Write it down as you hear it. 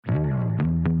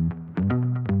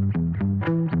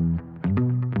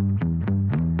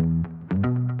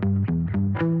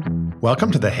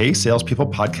Welcome to the Hey Salespeople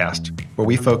podcast, where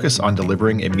we focus on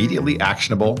delivering immediately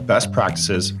actionable best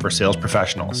practices for sales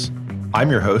professionals. I'm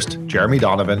your host, Jeremy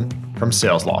Donovan from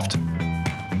SalesLoft.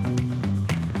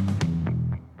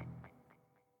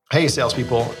 Hey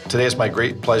Salespeople, today is my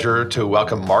great pleasure to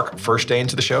welcome Mark Furstein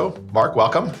to the show. Mark,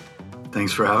 welcome.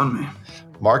 Thanks for having me.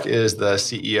 Mark is the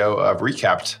CEO of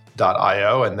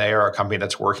Recapped.io, and they are a company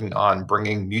that's working on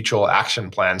bringing mutual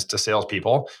action plans to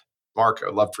salespeople. Mark,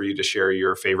 I'd love for you to share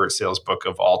your favorite sales book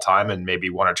of all time and maybe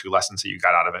one or two lessons that you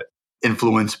got out of it.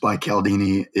 Influence by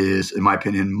Cialdini is, in my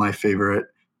opinion, my favorite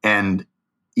and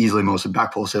easily most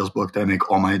impactful sales book that I make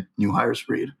all my new hires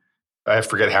read. I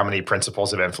forget how many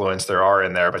principles of influence there are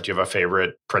in there, but do you have a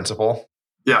favorite principle?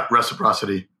 Yeah,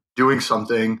 reciprocity. Doing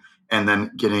something and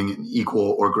then getting an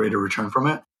equal or greater return from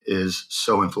it is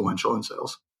so influential in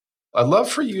sales. I'd love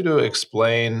for you to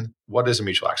explain what is a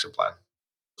mutual action plan.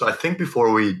 So I think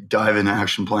before we dive into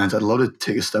action plans, I'd love to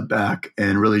take a step back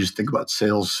and really just think about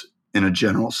sales in a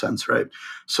general sense, right?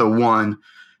 So one,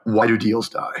 why do deals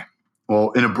die? Well,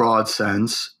 in a broad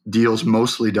sense, deals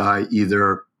mostly die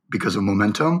either because of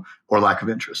momentum or lack of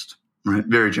interest, right?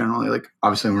 Very generally, like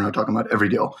obviously we're not talking about every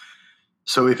deal.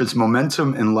 So if it's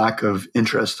momentum and lack of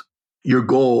interest, your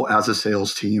goal as a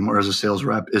sales team or as a sales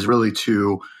rep is really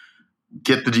to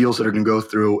get the deals that are going to go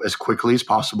through as quickly as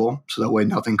possible. So that way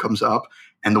nothing comes up.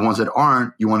 And the ones that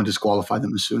aren't, you want to disqualify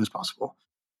them as soon as possible.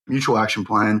 Mutual action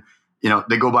plan,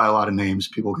 they go by a lot of names.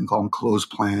 People can call them close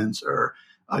plans or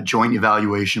joint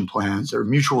evaluation plans or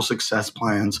mutual success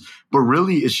plans. But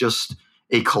really, it's just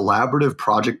a collaborative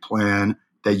project plan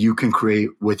that you can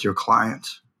create with your client,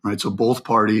 right? So both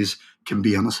parties can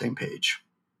be on the same page.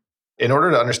 In order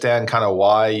to understand kind of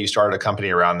why you started a company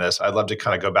around this, I'd love to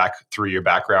kind of go back through your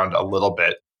background a little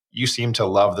bit. You seem to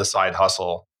love the side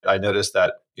hustle. I noticed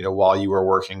that, while you were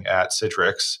working at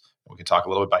Citrix, we can talk a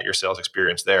little bit about your sales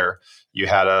experience there. You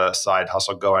had a side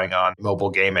hustle going on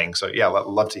mobile gaming. So yeah, I'd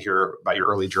love to hear about your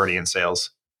early journey in sales.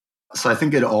 So I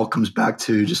think it all comes back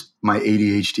to just my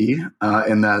ADHD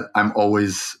and that I'm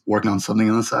always working on something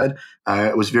on the side.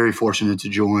 I was very fortunate to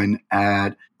join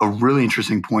at a really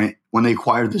interesting point when they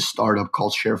acquired this startup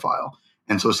called ShareFile.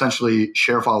 And so essentially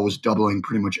ShareFile was doubling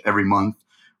pretty much every month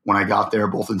when I got there,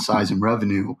 both in size and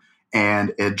revenue. And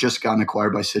it had just gotten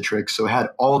acquired by Citrix. So it had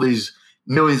all these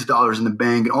millions of dollars in the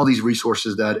bank and all these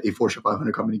resources that a Fortune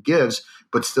 500 company gives,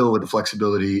 but still with the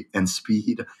flexibility and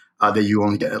speed that you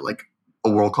only get at like a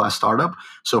world-class startup.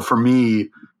 So for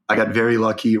me, I got very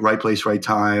lucky, right place, right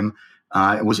time.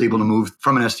 I was able to move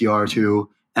from an SDR to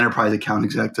enterprise account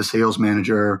exec to sales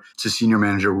manager to senior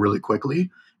manager really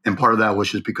quickly. And part of that was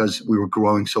just because we were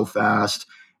growing so fast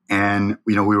and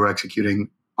we were executing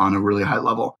on a really high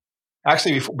level.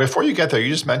 Actually, before you get there, you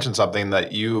just mentioned something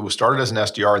that you started as an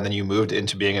SDR and then you moved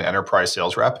into being an enterprise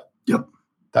sales rep. Yep.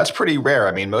 That's pretty rare.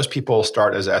 I mean, most people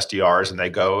start as SDRs and they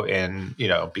go and,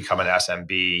 become an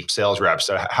SMB sales rep.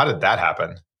 So how did that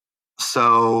happen?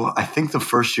 So I think the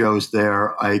first year I was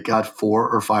there, I got 4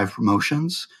 or 5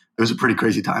 promotions. It was a pretty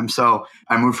crazy time. So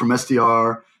I moved from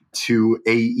SDR to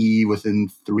AE within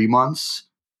 3 months,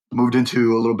 moved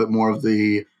into a little bit more of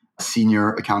the senior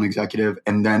account executive,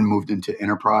 and then moved into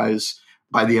enterprise.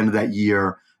 By the end of that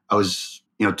year, I was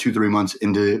 2-3 months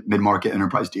into mid-market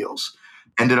enterprise deals.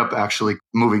 Ended up actually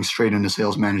moving straight into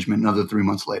sales management another 3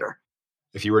 months later.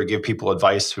 If you were to give people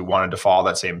advice who wanted to follow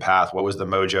that same path, what was the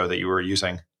mojo that you were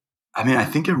using? I mean, I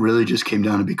think it really just came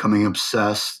down to becoming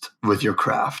obsessed with your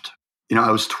craft.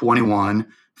 I was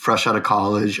 21, fresh out of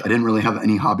college. I didn't really have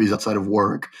any hobbies outside of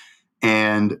work.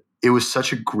 And it was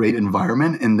such a great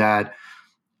environment in that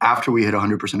after we hit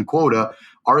 100% quota,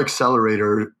 our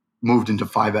accelerator moved into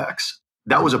 5X.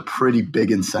 That was a pretty big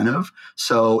incentive.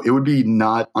 So it would be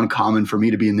not uncommon for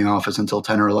me to be in the office until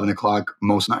 10 or 11 o'clock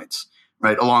most nights,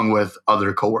 right? Along with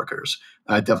other coworkers.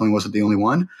 I definitely wasn't the only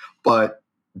one. But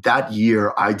that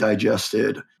year, I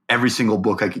digested every single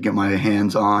book I could get my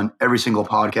hands on, every single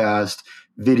podcast,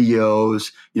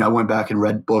 videos. I went back and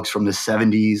read books from the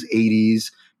 70s,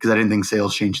 80s, because I didn't think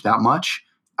sales changed that much.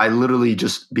 I literally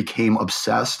just became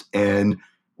obsessed and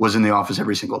was in the office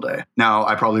every single day. Now,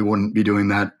 I probably wouldn't be doing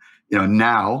that,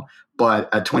 now,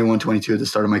 but at 21, 22, at the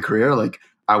start of my career,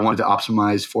 I wanted to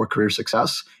optimize for career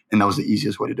success, and that was the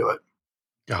easiest way to do it.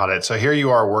 Got it. So here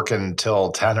you are working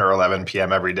till 10 or 11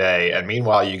 p.m. every day. And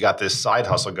meanwhile, you got this side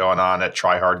hustle going on at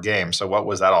Try Hard Games. So what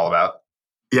was that all about?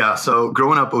 Yeah. So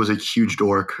growing up, I was a huge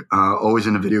dork, always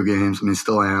into video games. I mean,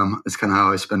 still am. It's kind of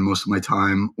how I spend most of my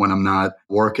time when I'm not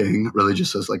working, really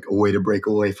just as like a way to break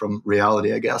away from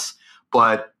reality, I guess.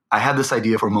 But I had this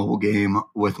idea for a mobile game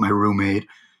with my roommate.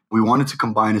 We wanted to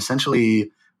combine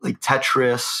essentially like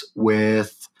Tetris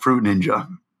with Fruit Ninja,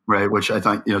 right? Which I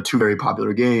thought, two very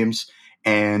popular games.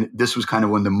 And this was kind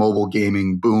of when the mobile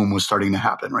gaming boom was starting to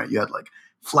happen, right? You had like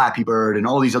Flappy Bird and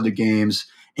all these other games,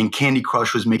 and Candy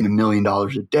Crush was making $1 million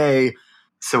a day.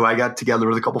 So I got together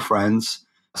with a couple friends,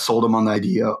 sold them on the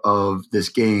idea of this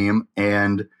game,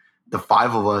 and the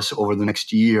five of us over the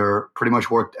next year pretty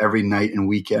much worked every night and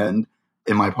weekend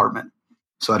in my apartment.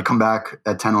 So I'd come back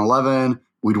at 10 or 11,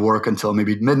 we'd work until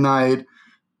maybe midnight,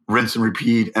 rinse and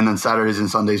repeat, and then Saturdays and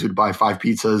Sundays we'd buy 5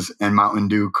 pizzas and Mountain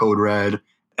Dew, Code Red.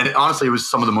 And honestly, it was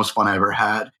some of the most fun I ever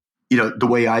had. The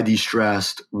way I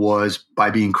de-stressed was by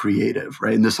being creative,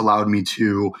 right? And this allowed me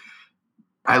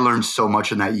I learned so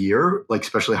much in that year, like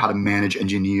especially how to manage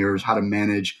engineers, how to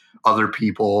manage other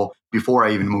people before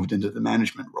I even moved into the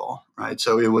management role, right?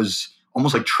 So it was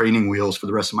almost like training wheels for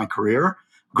the rest of my career.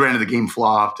 Granted, the game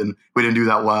flopped and we didn't do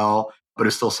that well, but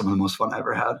it's still some of the most fun I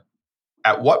ever had.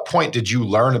 At what point did you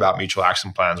learn about mutual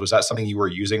action plans? Was that something you were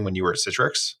using when you were at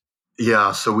Citrix?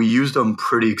 Yeah, so we used them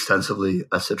pretty extensively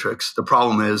at Citrix. The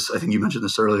problem is, I think you mentioned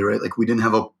this earlier, right? Like we didn't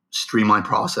have a streamlined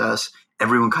process.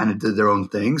 Everyone kind of did their own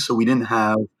thing. So we didn't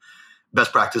have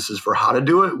best practices for how to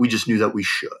do it. We just knew that we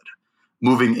should.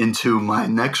 Moving into my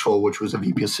next role, which was a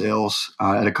VP of sales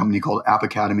at a company called App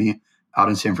Academy out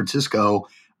in San Francisco,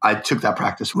 I took that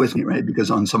practice with me, right? Because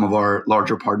on some of our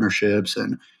larger partnerships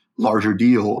and larger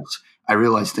deals, I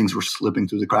realized things were slipping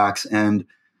through the cracks. And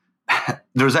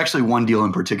there's actually one deal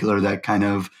in particular that kind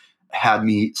of had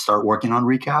me start working on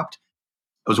Recapped.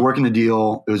 I was working a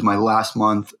deal. It was my last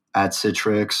month at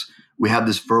Citrix. We had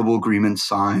this verbal agreement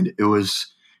signed. It was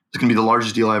going to be the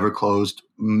largest deal I ever closed,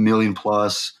 million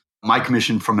plus. My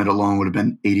commission from it alone would have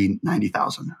been 80,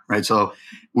 90,000, right? So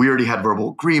we already had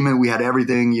verbal agreement. We had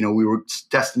everything, we were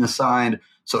destined to sign.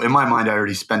 So in my mind, I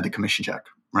already spent the commission check,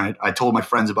 right? I told my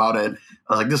friends about it.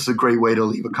 I was like, this is a great way to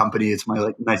leave a company. It's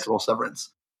my nice little severance.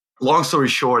 Long story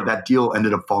short, that deal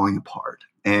ended up falling apart.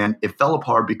 And it fell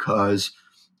apart because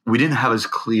we didn't have as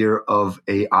clear of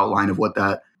a outline of what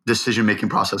that decision-making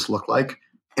process looked like.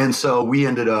 And so we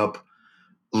ended up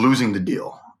losing the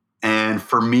deal. And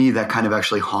for me, that kind of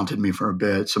actually haunted me for a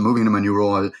bit. So moving into my new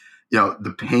role,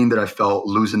 the pain that I felt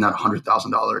losing that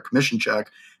 $100,000 commission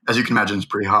check, as you can imagine, is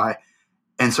pretty high.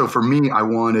 And so for me, I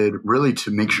wanted really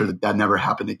to make sure that never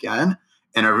happened again.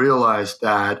 And I realized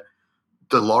that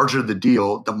the larger the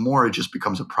deal, the more it just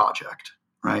becomes a project,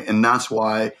 right? And that's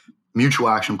why mutual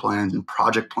action plans and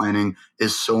project planning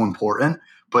is so important.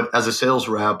 But as a sales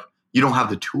rep, you don't have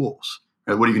the tools,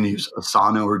 right? What are you going to use,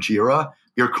 Asana or Jira?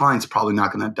 Your client's probably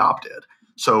not going to adopt it.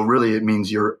 So really it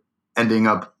means you're ending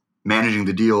up managing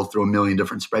the deal through a million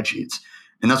different spreadsheets.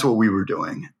 And that's what we were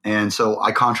doing. And so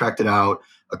I contracted out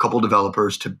a couple of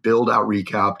developers to build out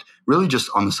Recapped, really just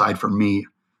on the side for me.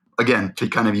 Again, to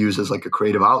kind of use as like a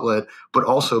creative outlet, but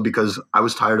also because I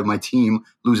was tired of my team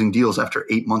losing deals after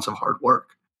 8 months of hard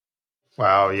work.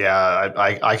 Wow. Yeah.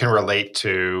 I can relate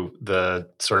to the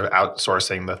sort of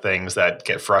outsourcing the things that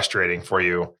get frustrating for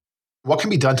you. What can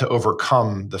be done to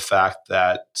overcome the fact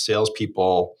that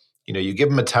salespeople, you give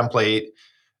them a template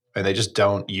and they just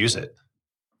don't use it?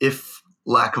 If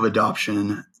lack of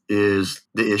adoption is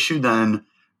the issue, then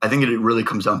I think it really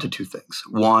comes down to two things.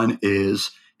 One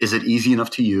is it easy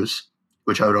enough to use?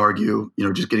 Which I would argue,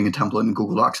 just getting a template in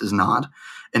Google Docs is not.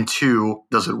 And two,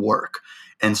 does it work?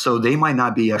 And so they might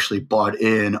not be actually bought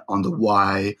in on the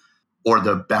why or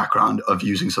the background of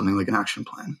using something like an action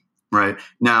plan, right?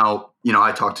 Now,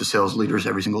 I talk to sales leaders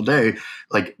every single day.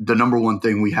 Like the number one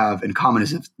thing we have in common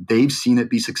is if they've seen it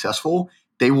be successful,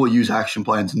 they will use action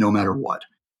plans no matter what.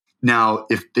 Now,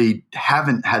 if they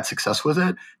haven't had success with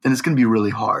it, then it's going to be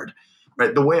really hard,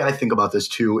 right? The way I think about this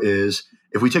too is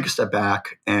if we take a step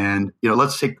back and,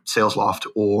 let's take SalesLoft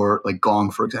or like Gong,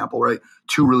 for example, right?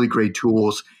 Two really great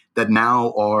tools that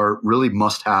now are really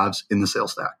must-haves in the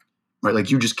sales stack, right?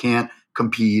 Like you just can't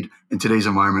compete in today's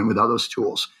environment without those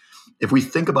tools. If we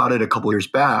think about it a couple of years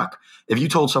back, if you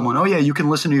told someone, oh yeah, you can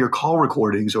listen to your call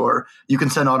recordings or you can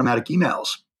send automatic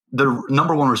emails, the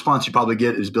number one response you probably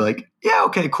get is be like, yeah,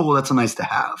 okay, cool. That's a nice to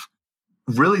have.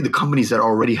 Really the companies that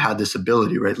already had this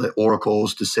ability, right? Like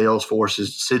Oracle's, the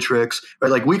Salesforce's, Citrix,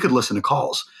 right? Like we could listen to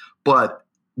calls, but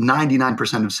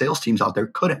 99% of sales teams out there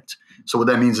couldn't. So what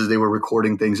that means is they were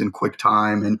recording things in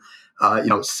QuickTime and,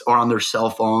 or on their cell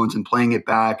phones and playing it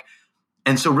back.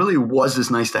 And so really was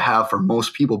this nice to have for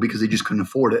most people because they just couldn't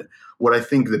afford it. What I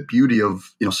think the beauty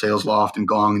of, SalesLoft and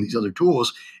Gong and these other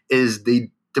tools is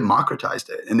they democratized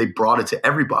it and they brought it to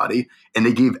everybody and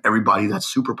they gave everybody that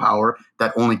superpower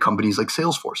that only companies like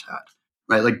Salesforce had,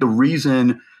 right? Like the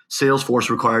reason Salesforce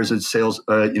requires a sales,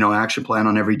 action plan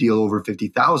on every deal over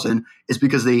 50,000 is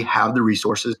because they have the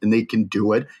resources and they can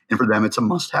do it. And for them, it's a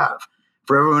must have.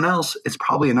 For everyone else, it's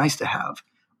probably a nice to have.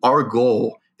 Our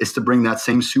goal is to bring that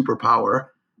same superpower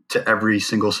to every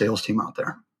single sales team out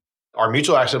there. Are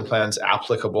mutual action plans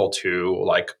applicable to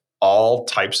like all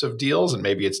types of deals? And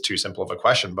maybe it's too simple of a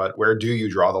question, but where do you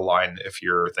draw the line if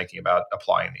you're thinking about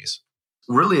applying these?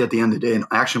 Really, at the end of the day, an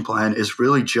action plan is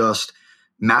really just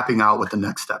mapping out what the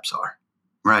next steps are,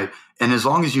 right? And as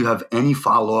long as you have any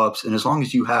follow-ups and as long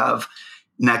as you have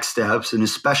next steps, and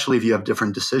especially if you have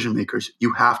different decision makers,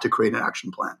 you have to create an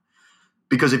action plan.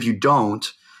 Because if you don't,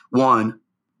 one,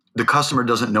 the customer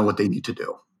doesn't know what they need to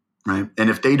do, right? And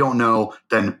if they don't know,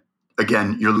 then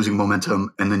again, you're losing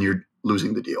momentum and then you're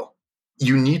losing the deal.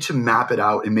 You need to map it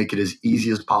out and make it as easy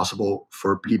as possible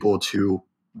for people to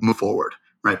move forward,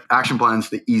 right? Action plan's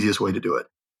the easiest way to do it.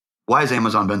 Why has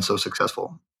Amazon been so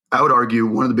successful? I would argue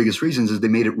one of the biggest reasons is they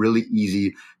made it really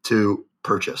easy to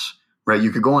purchase, right?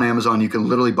 You could go on Amazon, you can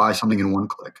literally buy something in one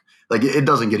click. Like it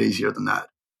doesn't get easier than that.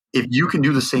 If you can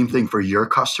do the same thing for your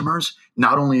customers,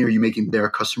 not only are you making their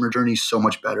customer journey so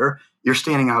much better, you're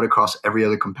standing out across every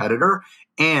other competitor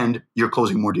and you're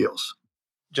closing more deals.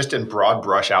 Just in broad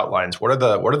brush outlines, what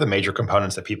are the major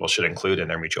components that people should include in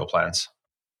their mutual plans?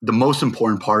 The most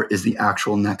important part is the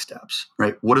actual next steps,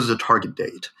 right? What is the target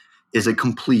date? Is it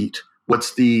complete?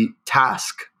 What's the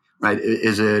task, right?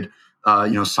 Is it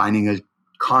signing a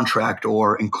contract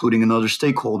or including another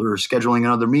stakeholder or scheduling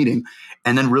another meeting?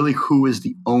 And then really who is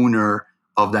the owner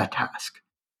of that task?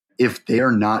 If they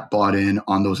are not bought in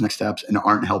on those next steps and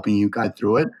aren't helping you guide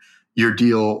through it, your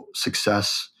deal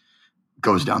success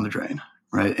goes down the drain,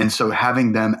 right? And so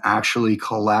having them actually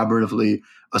collaboratively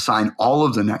assign all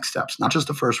of the next steps, not just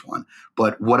the first one,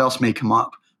 but what else may come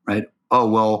up, right? Oh,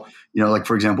 well, like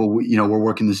for example, we're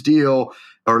working this deal,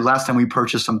 or last time we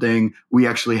purchased something, we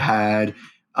actually had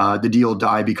the deal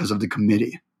die because of the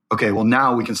committee. Okay, well,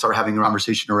 now we can start having a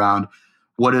conversation around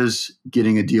what does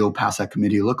getting a deal past that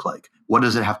committee look like? What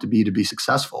does it have to be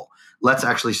successful? Let's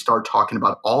actually start talking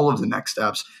about all of the next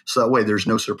steps so that way there's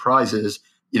no surprises,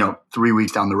 3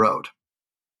 weeks down the road.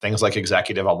 Things like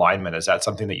executive alignment, is that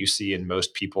something that you see in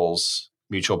most people's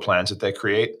mutual plans that they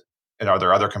create? And are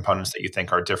there other components that you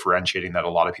think are differentiating that a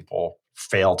lot of people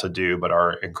fail to do but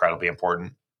are incredibly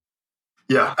important?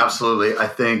 Yeah, absolutely. I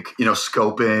think,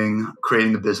 scoping,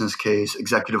 creating the business case,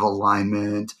 executive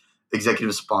alignment,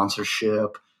 executive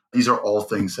sponsorship, these are all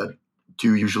things that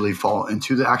do usually fall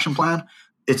into the action plan.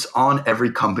 It's on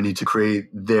every company to create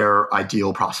their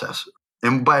ideal process.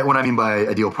 And by what I mean by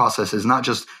ideal process is not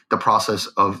just the process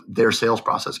of their sales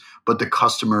process, but the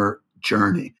customer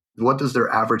journey. What does their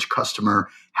average customer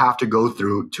have to go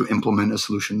through to implement a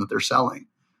solution that they're selling?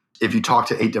 If you talk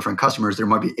to 8 different customers, there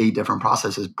might be 8 different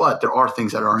processes, but there are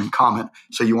things that are in common.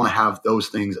 So you want to have those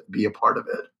things be a part of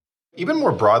it. Even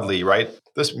more broadly, right?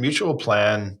 This mutual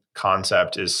plan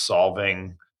concept is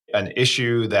solving an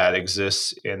issue that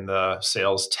exists in the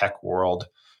sales tech world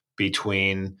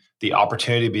between the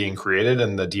opportunity being created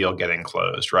and the deal getting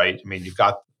closed, right? I mean, you've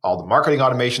got all the marketing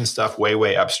automation stuff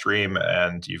way upstream,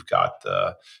 and you've got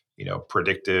the,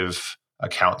 predictive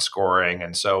account scoring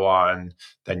and so on.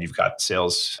 Then you've got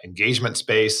sales engagement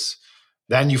space.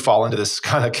 Then you fall into this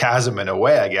kind of chasm in a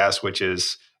way, I guess, which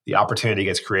is the opportunity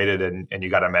gets created and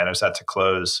you got to manage that to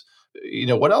close.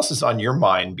 What else is on your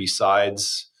mind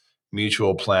besides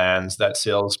mutual plans that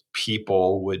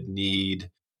salespeople would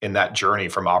need in that journey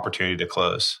from opportunity to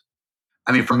close?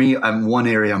 I mean, for me, one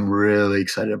area I'm really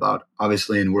excited about,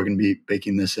 obviously, and we're going to be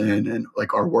baking this in and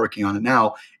are working on it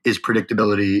now, is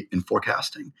predictability and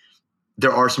forecasting.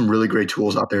 There are some really great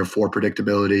tools out there for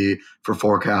predictability, for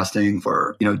forecasting,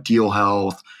 for deal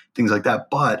health, things like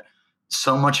that. But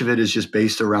so much of it is just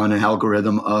based around an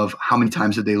algorithm of how many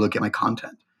times did they look at my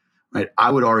content, right?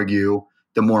 I would argue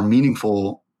the more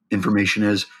meaningful information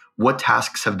is what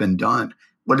tasks have been done,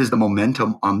 what is the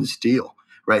momentum on this deal,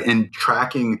 right? And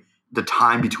tracking the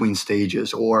time between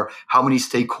stages or how many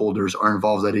stakeholders are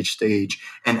involved at each stage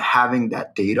and having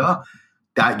that data,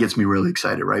 that gets me really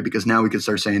excited, right? Because now we can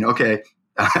start saying, okay,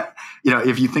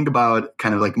 if you think about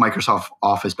kind of like Microsoft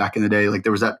Office back in the day, like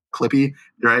there was that Clippy,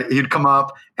 right? He'd come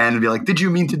up and be like, did you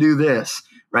mean to do this?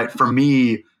 Right? For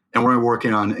me, and we're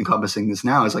working on encompassing this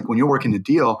now, is like when you're working a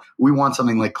deal, we want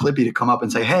something like Clippy to come up and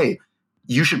say, hey,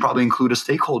 you should probably include a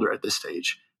stakeholder at this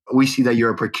stage. We see that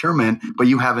you're a procurement, but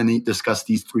you haven't discussed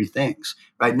these 3 things,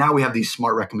 right? Now we have these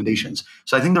smart recommendations.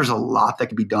 So I think there's a lot that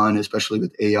could be done, especially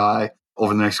with AI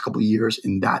over the next couple of years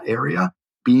in that area,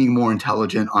 being more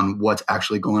intelligent on what's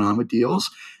actually going on with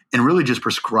deals and really just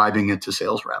prescribing it to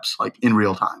sales reps, like in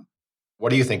real time. What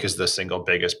do you think is the single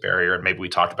biggest barrier? And maybe we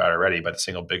talked about it already, but the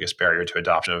single biggest barrier to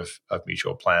adoption of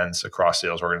mutual plans across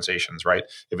sales organizations, right?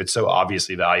 If it's so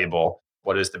obviously valuable,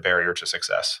 what is the barrier to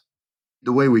success?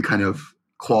 The way we kind of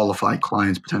qualify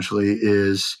clients potentially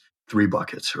is 3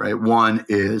 buckets, right? One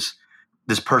is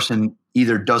this person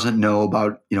either doesn't know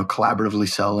about, collaboratively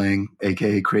selling,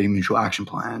 aka creating mutual action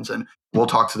plans. And we'll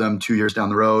talk to them 2 years down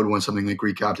the road when something like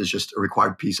Recapped is just a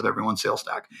required piece of everyone's sales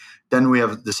stack. Then we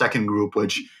have the second group,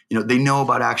 which, they know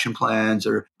about action plans,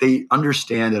 or they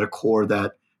understand at a core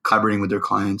that collaborating with their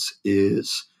clients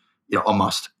is, a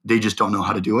must. They just don't know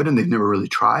how to do it and they've never really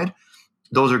tried.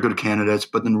 Those are good candidates.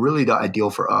 But then really the ideal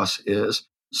for us is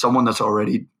someone that's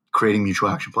already creating mutual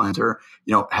action plans, or,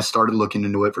 has started looking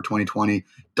into it for 2020,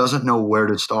 doesn't know where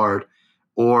to start,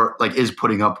 or like is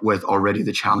putting up with already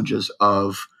the challenges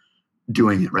of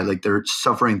doing it, right? Like they're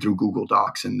suffering through Google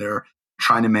Docs and they're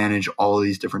trying to manage all of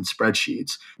these different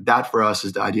spreadsheets. That for us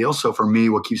is the ideal. So for me,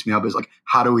 what keeps me up is like,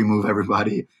 how do we move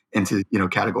everybody into,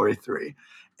 category 3?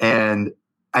 And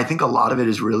I think a lot of it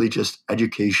is really just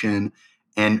education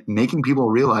and making people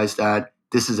realize that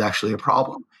this is actually a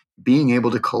problem. Being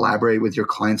able to collaborate with your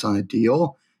clients on a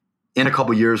deal in a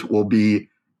couple of years will be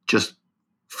just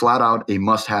flat out a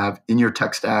must-have in your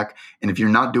tech stack. And if you're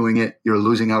not doing it, you're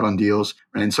losing out on deals.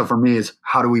 Right? And so for me, it's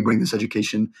how do we bring this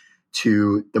education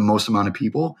to the most amount of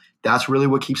people? That's really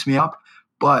what keeps me up.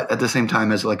 But at the same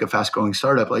time, as like a fast-growing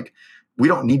startup, like we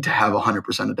don't need to have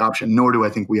 100% adoption, nor do I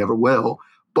think we ever will.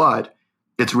 But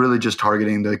it's really just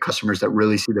targeting the customers that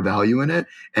really see the value in it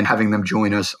and having them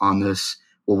join us on this,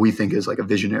 what we think is like a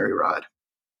visionary ride.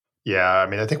 Yeah, I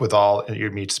mean, I think with all, you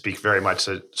need to speak very much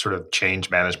to sort of change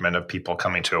management of people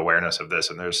coming to awareness of this.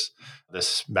 And there's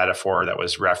this metaphor that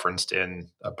was referenced in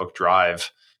a book,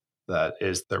 Drive, that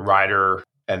is the rider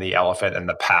and the elephant and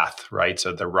the path, right?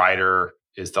 So the rider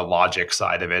is the logic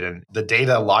side of it. And the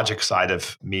data logic side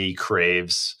of me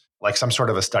craves like some sort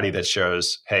of a study that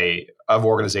shows, hey, of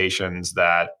organizations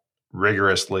that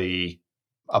rigorously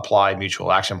apply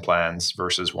mutual action plans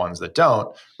versus ones that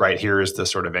don't, right? Here is the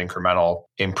sort of incremental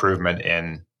improvement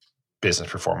in business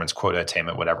performance, quota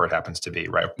attainment, whatever it happens to be,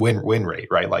 right? Win rate,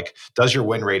 right? Like, does your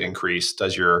win rate increase?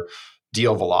 Does your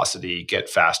deal velocity get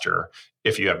faster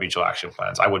if you have mutual action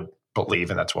plans? I would believe,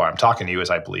 and that's why I'm talking to you,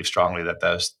 is I believe strongly that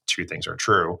those two things are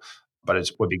true, but it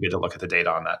would be good to look at the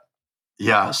data on that.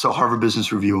 Yeah. So Harvard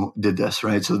Business Review did this,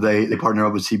 right? So they partner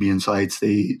up with CB Insights.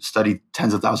 They studied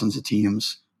tens of thousands of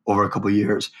teams over a couple of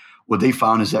years. What they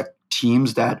found is that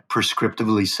teams that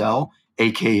prescriptively sell,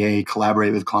 AKA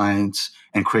collaborate with clients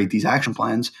and create these action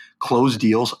plans, close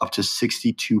deals up to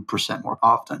 62% more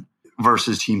often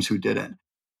versus teams who didn't.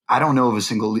 I don't know of a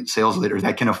single sales leader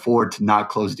that can afford to not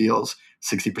close deals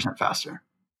 60% faster.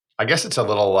 I guess it's a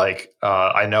little like,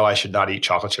 I know I should not eat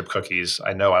chocolate chip cookies.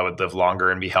 I know I would live longer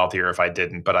and be healthier if I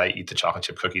didn't, but I eat the chocolate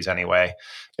chip cookies anyway.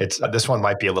 This one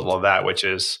might be a little of that, which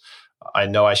is, I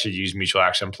know I should use mutual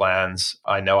action plans.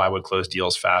 I know I would close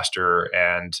deals faster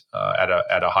and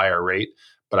at a higher rate,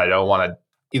 but I don't want to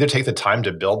either take the time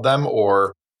to build them,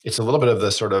 or it's a little bit of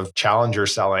the sort of challenger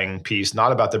selling piece,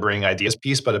 not about the bringing ideas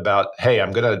piece, but about, hey,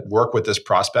 I'm going to work with this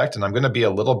prospect and I'm going to be a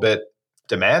little bit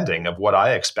demanding of what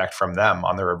I expect from them.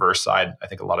 On the reverse side, I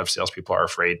think a lot of salespeople are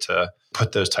afraid to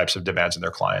put those types of demands on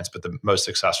their clients, but the most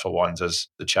successful ones, as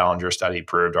the Challenger study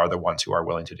proved, are the ones who are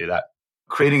willing to do that.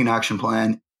 Creating an action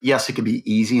plan, yes, it can be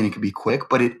easy and it can be quick,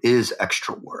 but it is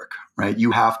extra work, right?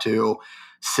 You have to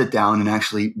sit down and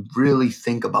actually really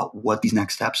think about what these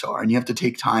next steps are. And you have to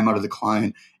take time out of the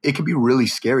client. It can be really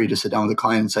scary to sit down with a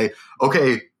client and say,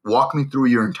 okay, walk me through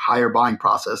your entire buying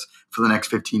process for the next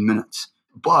 15 minutes.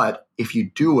 But if you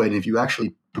do it, if you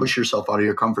actually push yourself out of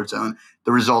your comfort zone,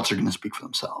 the results are going to speak for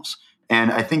themselves.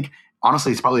 And I think,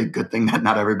 honestly, it's probably a good thing that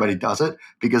not everybody does it,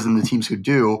 because then the teams who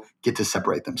do get to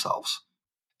separate themselves.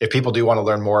 If people do want to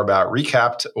learn more about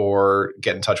Recapped or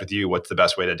get in touch with you, what's the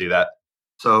best way to do that?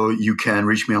 So you can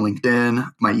reach me on LinkedIn.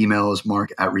 My email is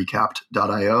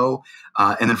mark@recapped.io.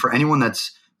 And then for anyone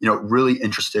that's really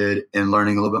interested in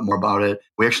learning a little bit more about it,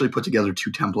 we actually put together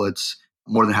 2 templates.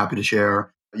 More than happy to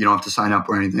share. You don't have to sign up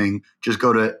or anything. Just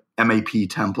go to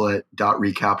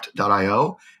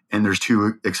maptemplate.recapped.io, and there's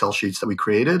 2 Excel sheets that we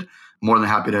created. More than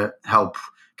happy to help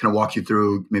kind of walk you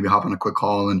through, maybe hop on a quick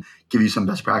call and give you some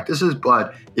best practices.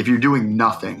 But if you're doing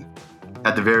nothing,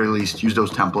 at the very least, use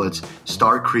those templates,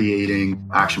 start creating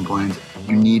action plans.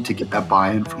 You need to get that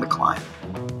buy-in from the client.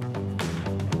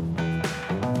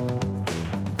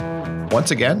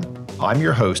 Once again, I'm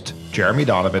your host, Jeremy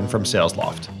Donovan from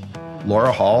SalesLoft.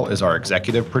 Laura Hall is our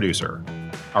executive producer.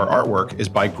 Our artwork is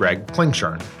by Greg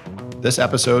Klingshirn. This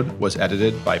episode was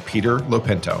edited by Peter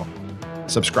Lopinto.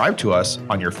 Subscribe to us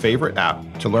on your favorite app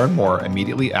to learn more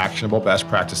immediately actionable best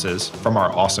practices from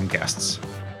our awesome guests.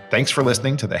 Thanks for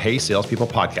listening to the Hey Salespeople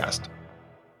podcast.